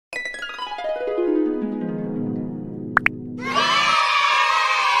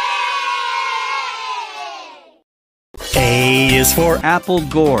A is for apple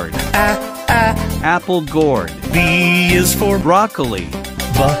gourd, apple gourd. B is for Broccoli,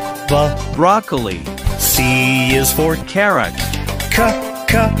 broccoli. C is for Carrot,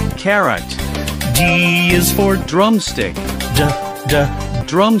 carrot. D is for Drumstick,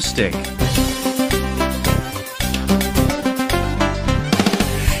 drumstick.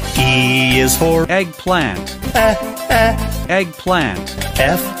 E is for Eggplant, eggplant.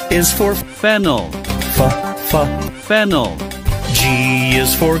 F is for Fennel, fennel. G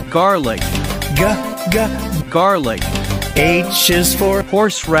is for Garlic, garlic. H is for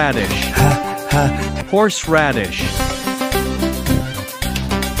Horseradish, horseradish.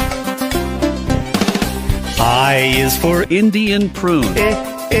 I is for Indian prune,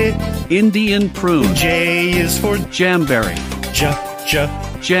 Indian prune. J is for Jamberry,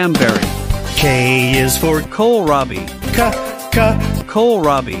 jamberry. K is for Kohlrabi,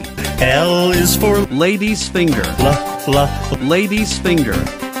 kohlrabi. L is for Lady's finger, lady's finger.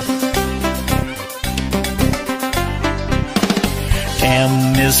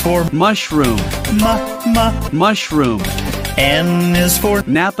 M is for Mushroom, mushroom. N is for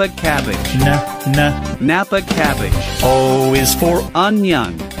Napa cabbage, Napa cabbage. O is for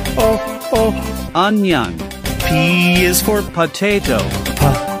Onion, onion. P is for Potato,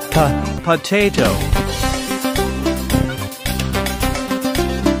 potato.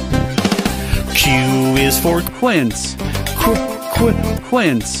 Q is for Quince,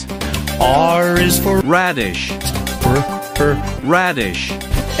 quince. R is for Radish, radish.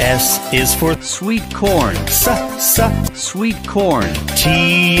 S is for Sweet corn, sweet corn.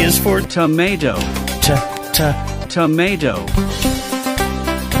 T is for Tomato, tomato.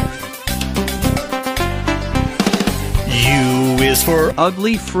 U is for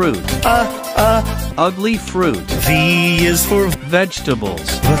Ugly fruit, ugly fruit. V is for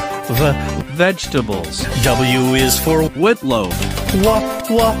Vegetables, vegetables. W is for Whitloaf,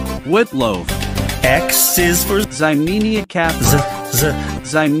 whitloaf. X is for Ximenia caffra,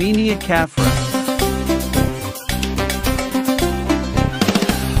 Ximenia caffra.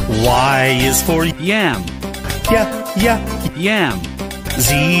 Y is for Yam, yam.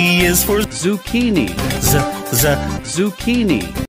 Z is for Zucchini, zucchini.